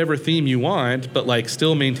 skip whatever theme you want, but like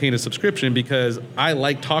still maintain a subscription because I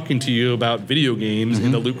like talking to you about video games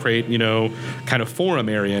in the Loot Crate, kind of forum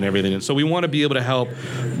area and everything. And so we want to be able to help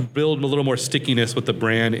build a little more stickiness with the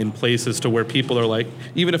brand in places to where people are like,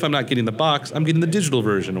 even if I'm not getting the box, I'm getting the digital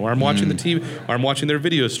version, or I'm watching the TV, or I'm watching their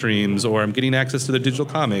video streams, or I'm getting access to their digital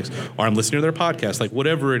comics, or I'm listening to their podcast. Like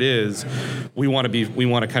whatever it is, we want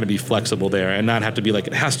to kind of be flexible there and not have to be like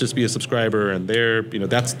it has to just be a subscriber and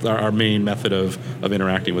that's our main method of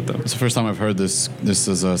interacting with them. It's the first time I've heard this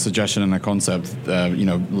as a suggestion and a concept.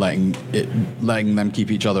 Letting them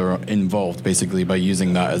keep each other involved basically by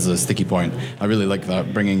using that as a sticky point. I really like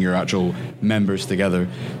that, bringing your actual members together.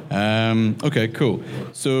 Okay, cool.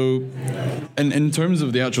 So, in terms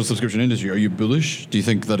of the actual subscription industry, are you bullish? Do you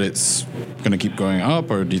think that it's going to keep going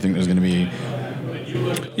up, or do you think there's going to be?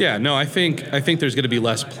 Yeah, no, I think there's going to be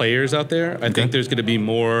less players out there. I think there's going to be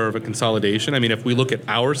more of a consolidation. I mean, if we look at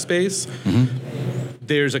our space,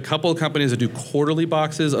 there's a couple of companies that do quarterly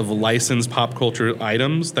boxes of licensed pop culture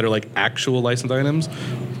items that are like actual licensed items.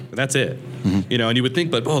 That's it. And you would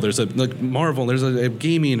think, but there's Marvel, there's a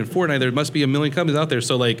gaming and Fortnite, there must be a million companies out there.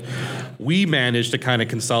 So like, we managed to kind of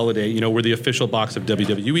consolidate. We're the official box of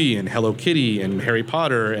WWE and Hello Kitty and Harry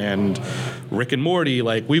Potter and Rick and Morty.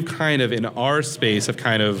 Like we've kind of in our space have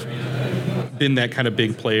kind of been that kind of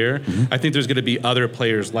big player. I think there's going to be other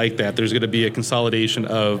players like that. There's going to be a consolidation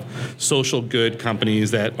of social good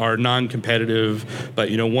companies that are non-competitive,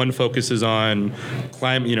 but one focuses on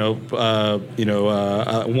climate.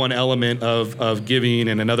 One element of giving,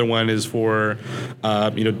 and another one is for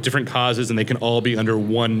different causes, and they can all be under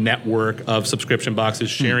one network of subscription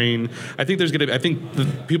boxes sharing. I think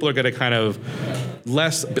people are going to kind of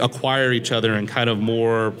less acquire each other and kind of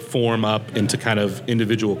more form up into kind of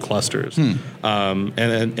individual clusters.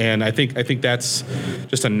 And I think that's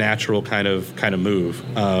just a natural kind of move,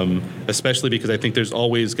 especially because I think there's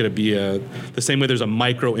always going to be the same way there's a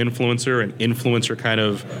micro influencer and influencer kind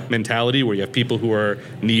of mentality where you have people who are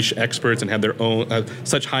niche experts and have their own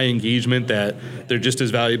such high engagement that they're just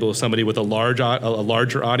as valuable as somebody with a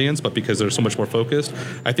larger audience, but because they're so much more focused.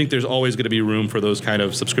 I think there's always going to be room for those kind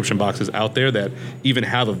of subscription boxes out there that even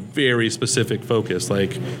have a very specific focus,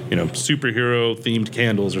 like superhero themed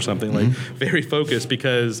candles or something, like very focused,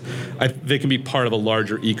 because they can be part of a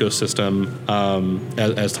larger ecosystem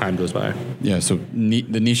as time goes by. Yeah, so the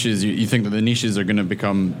niches, you think that the niches are going to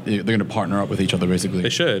they're going to partner up with each other basically? They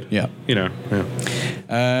should. Yeah.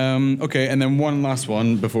 Okay, and then one last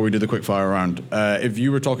one before we do the quick fire round. If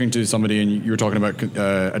you were talking to somebody and you were talking about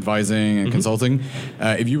advising and consulting,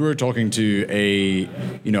 if you were talking to a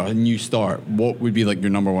new start, what would be like your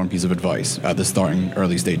number one piece of advice at the starting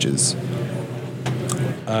early stages?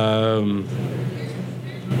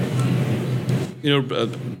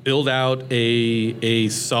 Build out a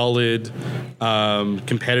solid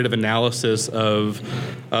competitive analysis of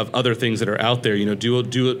other things that are out there.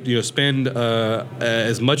 Spend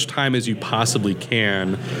as much time as you possibly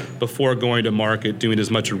can before going to market, doing as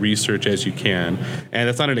much research as you can. And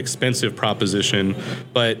that's not an expensive proposition,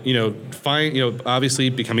 but obviously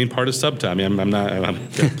becoming part of Subta. I mean, I'm gonna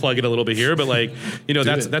plug it a little bit here, but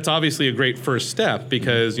that's obviously a great first step,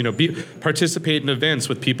 because participate in events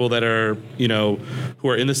with people that are who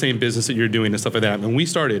are in the same business that you're doing and stuff like that. When we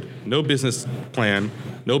started, no business plan,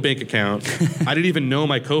 no bank account. I didn't even know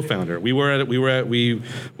my co-founder. We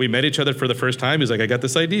met each other for the first time. He's like, I got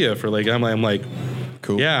this idea for I'm like,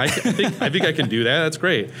 cool. Yeah, I think I can do that. That's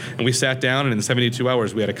great. And we sat down, and in 72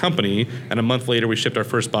 hours we had a company, and a month later we shipped our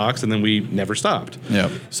first box, and then we never stopped. Yeah.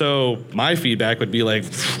 So my feedback would be like,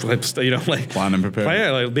 plan and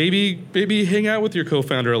prepare. Like maybe hang out with your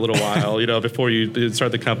co-founder a little while, before you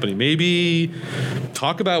start the company. Maybe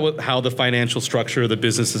talk about how the financial structure of the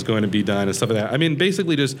business is going to be done and stuff like that. I mean,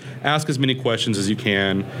 basically just ask as many questions as you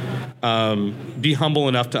can. Be humble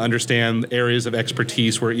enough to understand areas of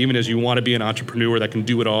expertise where even as you want to be an entrepreneur that can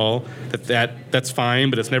do it all, that's fine,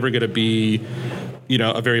 but it's never going to be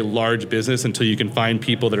a very large business until you can find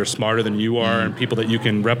people that are smarter than you are and people that you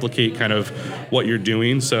can replicate kind of what you're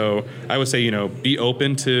doing. So I would say, be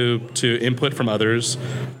open to input from others.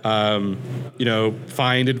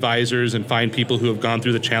 Find advisors and find people who have gone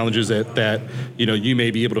through the challenges that you may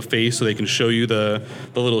be able to face, so they can show you the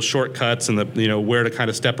little shortcuts and the where to kind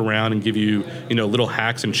of step around and give you little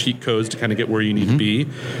hacks and cheat codes to kind of get where you need to be.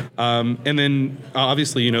 And then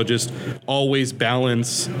obviously just always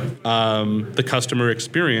balance the customer customer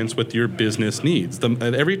experience with your business needs.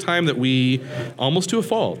 Every time that we, almost to a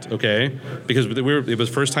fault, okay, because it was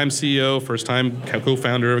first time CEO, first time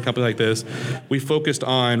co-founder of a company like this, we focused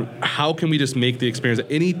on how can we just make the experience,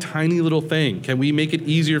 any tiny little thing, can we make it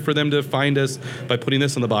easier for them to find us by putting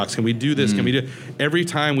this in the box? Can we do this? Can we do? Every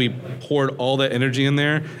time we poured all that energy in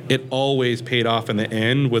there, it always paid off in the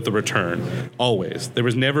end with the return. Always. There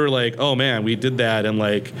was never like, oh man, we did that and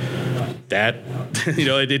like that,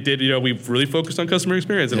 it did, we really focused on customer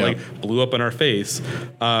experience and like blew up in our face.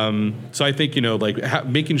 So I think,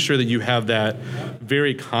 making sure that you have that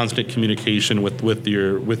very constant communication with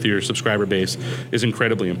your subscriber base is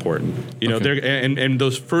incredibly important. And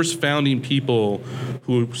those first founding people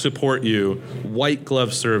who support you, white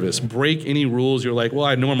glove service, break any rules. You're like,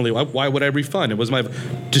 well, why would I refund? It was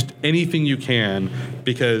just anything you can,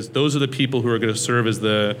 because those are the people who are going to serve as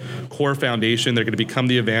the core foundation. They're going to become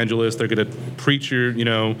the evangelists. They're going to preach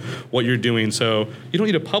what you're doing. So you don't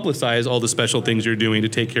need to publicize all the special things you're doing to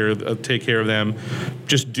take care of them.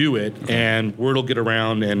 Just do it, and word will get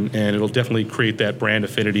around, and it'll definitely create that brand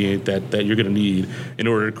affinity that you're going to need in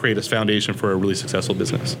order to create a foundation for a really successful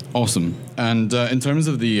business. Awesome. And in terms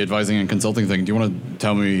of the advising and consulting thing, do you want to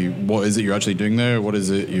tell me what is it you're actually doing there? What is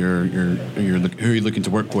it who are you looking to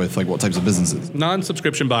work with? Like what types of businesses?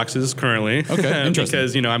 Non-subscription boxes currently. Okay,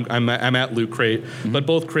 interesting. Because I'm at Loot Crate, but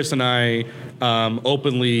both Chris and I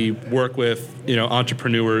openly work with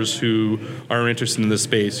entrepreneurs who are interested in this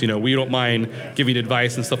space. We don't mind giving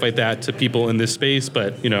advice and stuff like that to people in this space,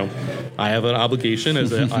 but I have an obligation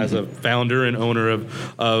as a founder and owner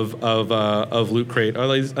of Loot Crate, or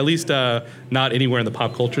at least not anywhere in the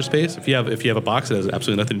pop culture space. If you have a box that has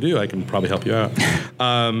absolutely nothing to do, I can probably help you out.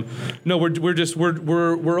 No,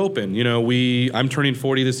 we're open. I'm turning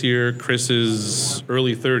 40 this year. Chris is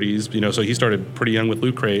early 30s. So he started pretty young with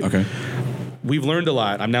Loot Crate. Okay. We've learned a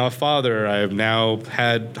lot. I'm now a father. I've now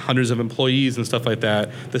had hundreds of employees and stuff like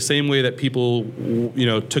that. The same way that people,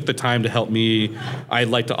 took the time to help me, I'd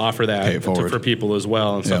like to offer that for people as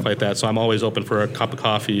well and stuff like that. So I'm always open for a cup of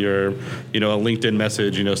coffee or, a LinkedIn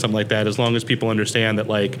message, something like that, as long as people understand that,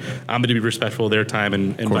 like, I'm going to be respectful of their time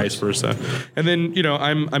and vice versa. And then,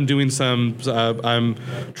 I'm doing I'm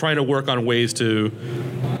trying to work on ways to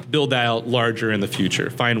build that out larger in the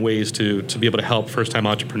future, find ways to be able to help first-time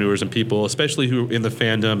entrepreneurs and people, especially who are in the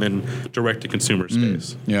fandom and direct-to-consumer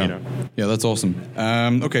space. Yeah, that's awesome.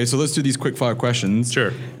 Okay, so let's do these quick fire questions.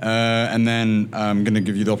 Sure. And then I'm going to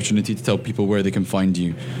give you the opportunity to tell people where they can find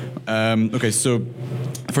you. Okay, so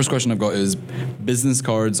the first question I've got is business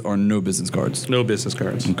cards or no business cards? No business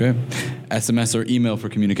cards. Okay. SMS or email for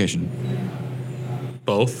communication?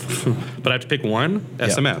 Both. But I have to pick one?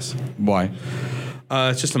 SMS. Why?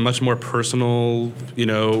 It's just a much more personal,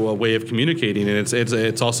 a way of communicating, and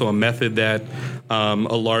it's also a method that a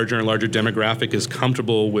larger and larger demographic is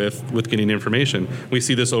comfortable with getting information. We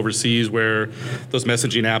see this overseas, where those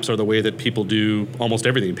messaging apps are the way that people do almost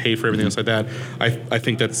everything, pay for everything else like that. I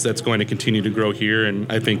think that's going to continue to grow here, and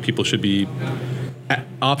I think people should be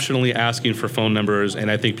optionally asking for phone numbers, and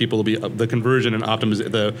I think people will be the conversion and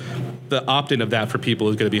the opt-in of that for people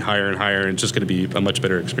is going to be higher and higher, and it's just going to be a much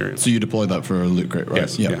better experience. So you deploy that for Loot Crate, right?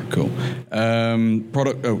 Yes. Yeah. Cool.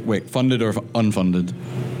 Funded or unfunded?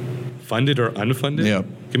 Funded or unfunded? Yeah.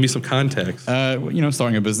 Give me some context.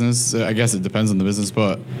 Starting a business, I guess it depends on the business,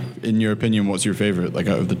 but in your opinion, what's your favorite, like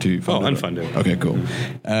out of the two? Unfunded. Okay, cool.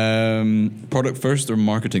 Product first or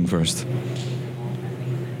marketing first?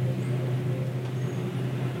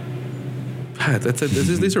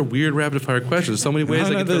 These are weird rapid fire questions. So many ways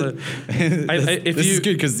I can. This is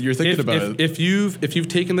good because you're thinking about it. If you've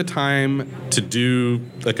taken the time to do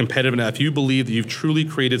a competitive enough, if you believe that you've truly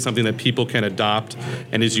created something that people can adopt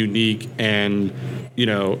and is unique and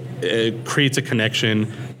it creates a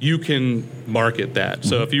connection, you can market that.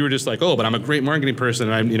 So if you were just like, oh, but I'm a great marketing person,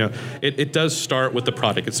 and it does start with the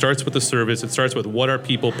product. It starts with the service. It starts with what are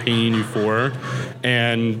people paying you for,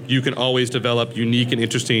 and you can always develop unique and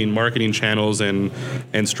interesting marketing channels and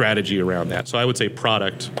strategy around that. So I would say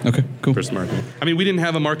product. Okay, cool. Versus marketing. We didn't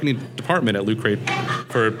have a marketing department at Loot Crate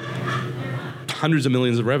for hundreds of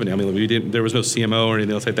millions of revenue. There was no CMO or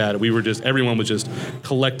anything else like that. Everyone was just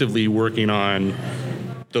collectively working on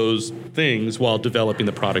those things while developing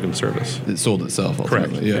the product and service. It sold itself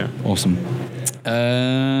ultimately. Correct. Yeah. Awesome.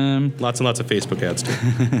 Lots and lots of Facebook ads too.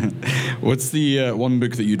 What's the one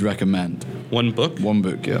book that you'd recommend? One book? One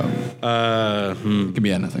book, yeah. It could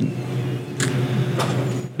be anything.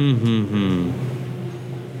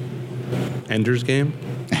 Ender's Game?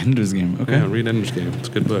 Ender's Game, okay. Yeah, read Ender's Game. It's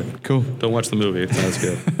a good book. Cool. Don't watch the movie. It's not as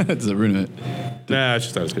good. Does it ruin it? Nah, it's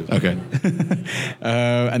just not as good. Okay.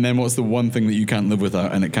 And then what's the one thing that you can't live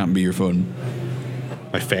without and it can't be your phone?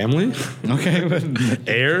 My family. Okay.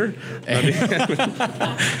 Air.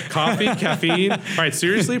 Coffee, caffeine. All right,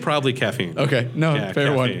 seriously, probably caffeine. Okay, no, Yeah, fair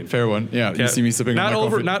caffeine. one, fair one. Yeah, you see me sipping not on my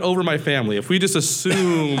over, coffee. not over my family. If we just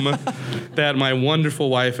assume that my wonderful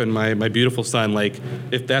wife and my beautiful son, like,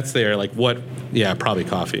 if that's there, like, what? Yeah, probably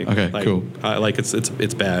coffee. Okay, like, cool. Like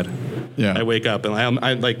it's bad. Yeah. I wake up and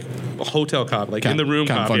I like hotel coffee, like in the room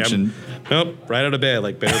can't coffee. function. Nope, right out of bed.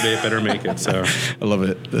 Like better make it. So I love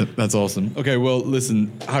it. That's awesome. Okay, well,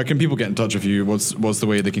 listen. How can people get in touch with you? What's the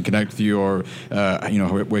way they can connect with you, or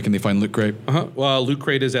where can they find Loot Crate? Well, Loot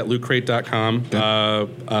Crate is at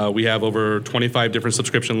lootcrate.com. We have over 25 different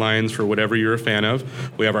subscription lines for whatever you're a fan of.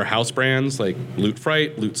 We have our house brands like Loot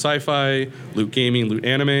Fright, Loot Sci-Fi, Loot Gaming, Loot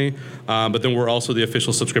Anime. But then we're also the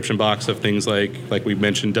official subscription box of things like we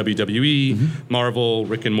mentioned WWE, Marvel,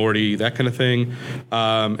 Rick and Morty, that kind of thing.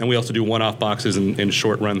 And we also do one-off boxes and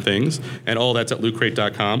short-run things. And all that's at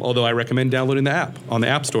lootcrate.com. Although I recommend downloading the app on the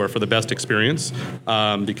App Store for the best experience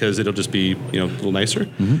because it'll just be a little nicer.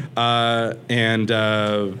 And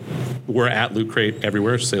we're at Loot Crate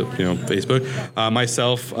everywhere. So Facebook,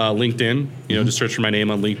 myself, LinkedIn. Just search for my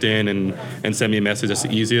name on LinkedIn and send me a message. That's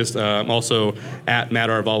the easiest. I'm also at Matt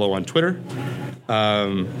Arvalo on Twitter.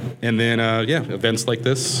 And then, events like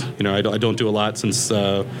this. I don't do a lot since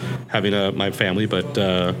having my family, but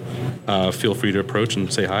feel free to approach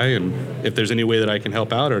and say hi. And if there's any way that I can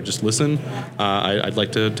help out or just listen, I'd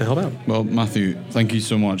like to help out. Well, Matthew, thank you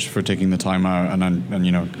so much for taking the time out.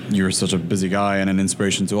 And you're such a busy guy and an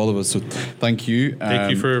inspiration to all of us. So thank you.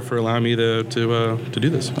 Thank you for allowing me to do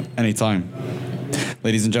this. Anytime.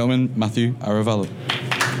 Ladies and gentlemen, Matthew Arevalo.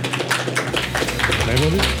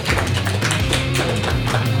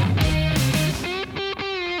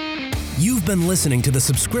 You've been listening to the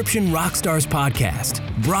Subscription Rockstars podcast,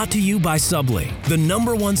 brought to you by Subly, the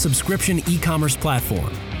 #1 subscription e-commerce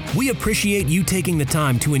platform. We appreciate you taking the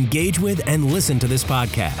time to engage with and listen to this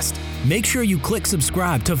podcast. Make sure you click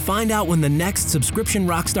subscribe to find out when the next Subscription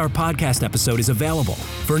Rockstar podcast episode is available.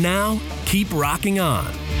 For now, keep rocking on.